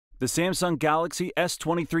The Samsung Galaxy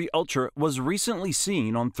S23 Ultra was recently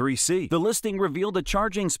seen on 3C. The listing revealed the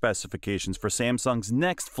charging specifications for Samsung's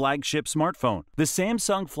next flagship smartphone. The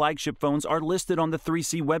Samsung flagship phones are listed on the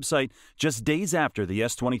 3C website just days after the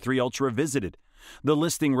S23 Ultra visited. The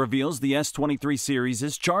listing reveals the S23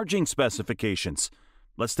 series' charging specifications.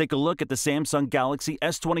 Let's take a look at the Samsung Galaxy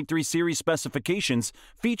S23 series specifications,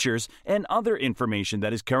 features, and other information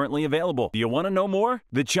that is currently available. Do you want to know more?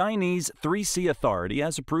 The Chinese 3C Authority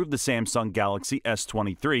has approved the Samsung Galaxy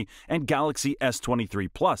S23 and Galaxy S23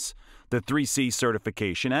 Plus. The 3C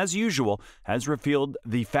certification, as usual, has revealed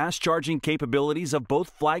the fast charging capabilities of both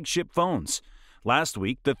flagship phones. Last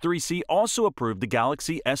week, the 3C also approved the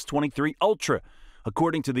Galaxy S23 Ultra.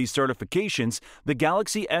 According to these certifications, the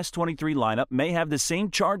Galaxy S23 lineup may have the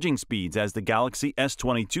same charging speeds as the Galaxy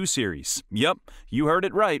S22 series. Yup, you heard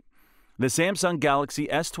it right. The Samsung Galaxy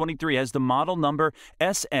S23 has the model number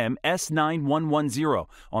SM-S9110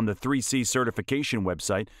 on the 3C certification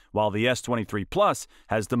website, while the S23 Plus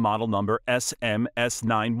has the model number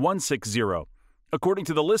SM-S9160. According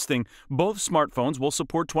to the listing, both smartphones will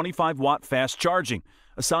support 25-watt fast charging.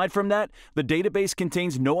 Aside from that, the database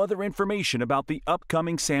contains no other information about the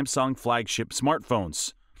upcoming Samsung flagship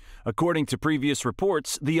smartphones. According to previous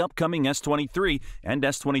reports, the upcoming S23 and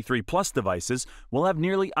S23 Plus devices will have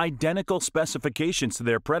nearly identical specifications to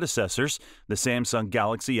their predecessors, the Samsung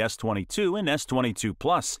Galaxy S22 and S22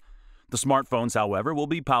 Plus. The smartphones, however, will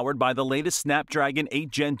be powered by the latest Snapdragon 8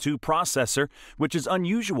 Gen 2 processor, which is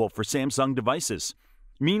unusual for Samsung devices.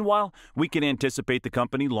 Meanwhile, we can anticipate the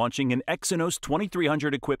company launching an Exynos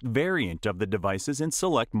 2300-equipped variant of the devices in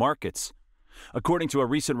select markets. According to a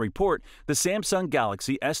recent report, the Samsung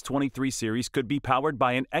Galaxy S23 series could be powered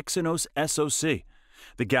by an Exynos SoC.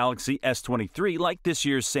 The Galaxy S23, like this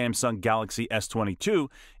year's Samsung Galaxy S22,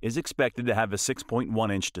 is expected to have a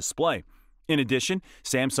 6.1-inch display. In addition,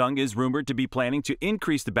 Samsung is rumored to be planning to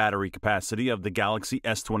increase the battery capacity of the Galaxy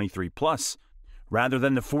S23 Plus. Rather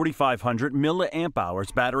than the 4,500 mAh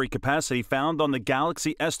battery capacity found on the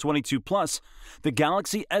Galaxy S22 Plus, the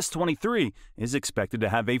Galaxy S23 is expected to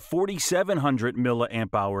have a 4,700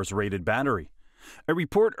 mAh rated battery. A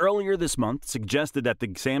report earlier this month suggested that the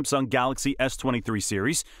Samsung Galaxy S23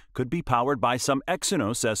 series could be powered by some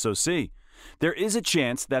Exynos SoC. There is a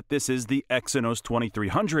chance that this is the Exynos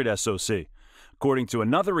 2300 SoC. According to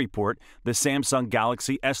another report, the Samsung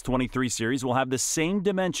Galaxy S23 series will have the same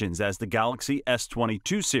dimensions as the Galaxy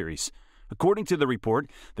S22 series. According to the report,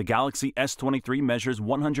 the Galaxy S23 measures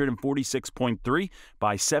 146.3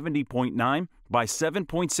 by 70.9 by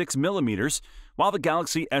 7.6 millimeters, while the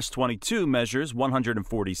Galaxy S22 measures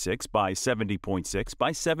 146 by 70.6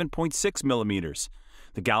 by 7.6 millimeters.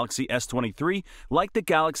 The Galaxy S23, like the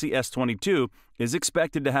Galaxy S22, is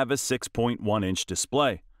expected to have a 6.1-inch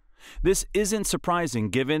display. This isn't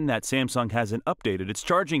surprising given that Samsung hasn't updated its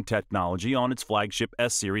charging technology on its flagship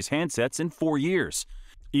S-series handsets in 4 years.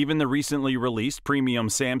 Even the recently released premium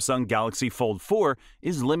Samsung Galaxy Fold 4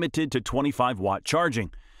 is limited to 25-watt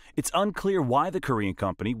charging. It's unclear why the Korean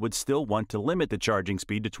company would still want to limit the charging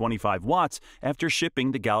speed to 25 watts after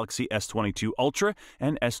shipping the Galaxy S22 Ultra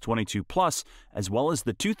and S22 Plus, as well as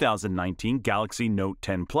the 2019 Galaxy Note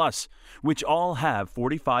 10 Plus, which all have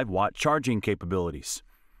 45-watt charging capabilities.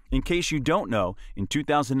 In case you don't know, in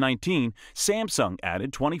 2019, Samsung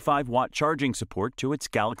added 25-watt charging support to its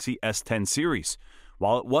Galaxy S10 series.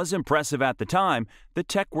 While it was impressive at the time, the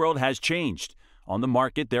tech world has changed. On the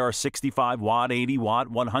market, there are 65-watt, 80-watt,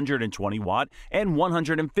 120-watt, and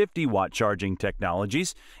 150-watt charging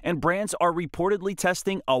technologies, and brands are reportedly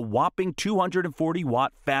testing a whopping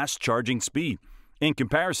 240-watt fast charging speed. In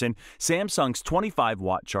comparison, Samsung's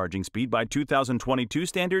 25-watt charging speed by 2022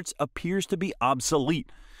 standards appears to be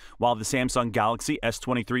obsolete. While the Samsung Galaxy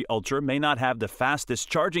S23 Ultra may not have the fastest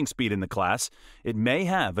charging speed in the class, it may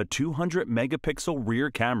have a 200-megapixel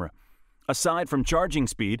rear camera. Aside from charging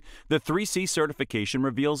speed, the 3C certification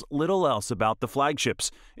reveals little else about the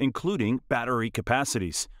flagships, including battery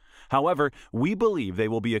capacities. However, we believe they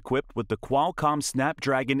will be equipped with the Qualcomm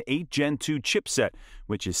Snapdragon 8 Gen 2 chipset,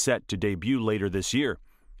 which is set to debut later this year.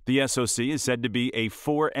 The SoC is said to be a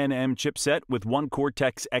 4nm chipset with one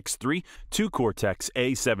Cortex-X3, two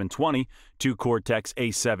Cortex-A720, two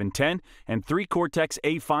Cortex-A710, and three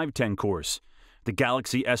Cortex-A510 cores. The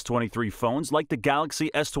Galaxy S23 phones, like the Galaxy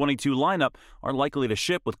S22 lineup, are likely to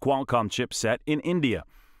ship with Qualcomm chipset in India.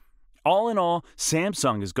 All in all,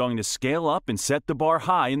 Samsung is going to scale up and set the bar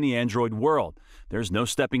high in the Android world. There's no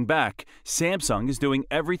stepping back. Samsung is doing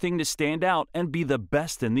everything to stand out and be the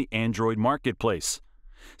best in the Android marketplace.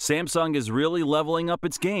 Samsung is really leveling up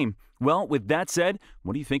its game. Well, with that said,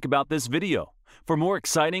 what do you think about this video? For more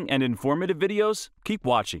exciting and informative videos, keep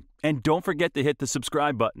watching. And don't forget to hit the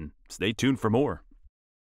subscribe button. Stay tuned for more.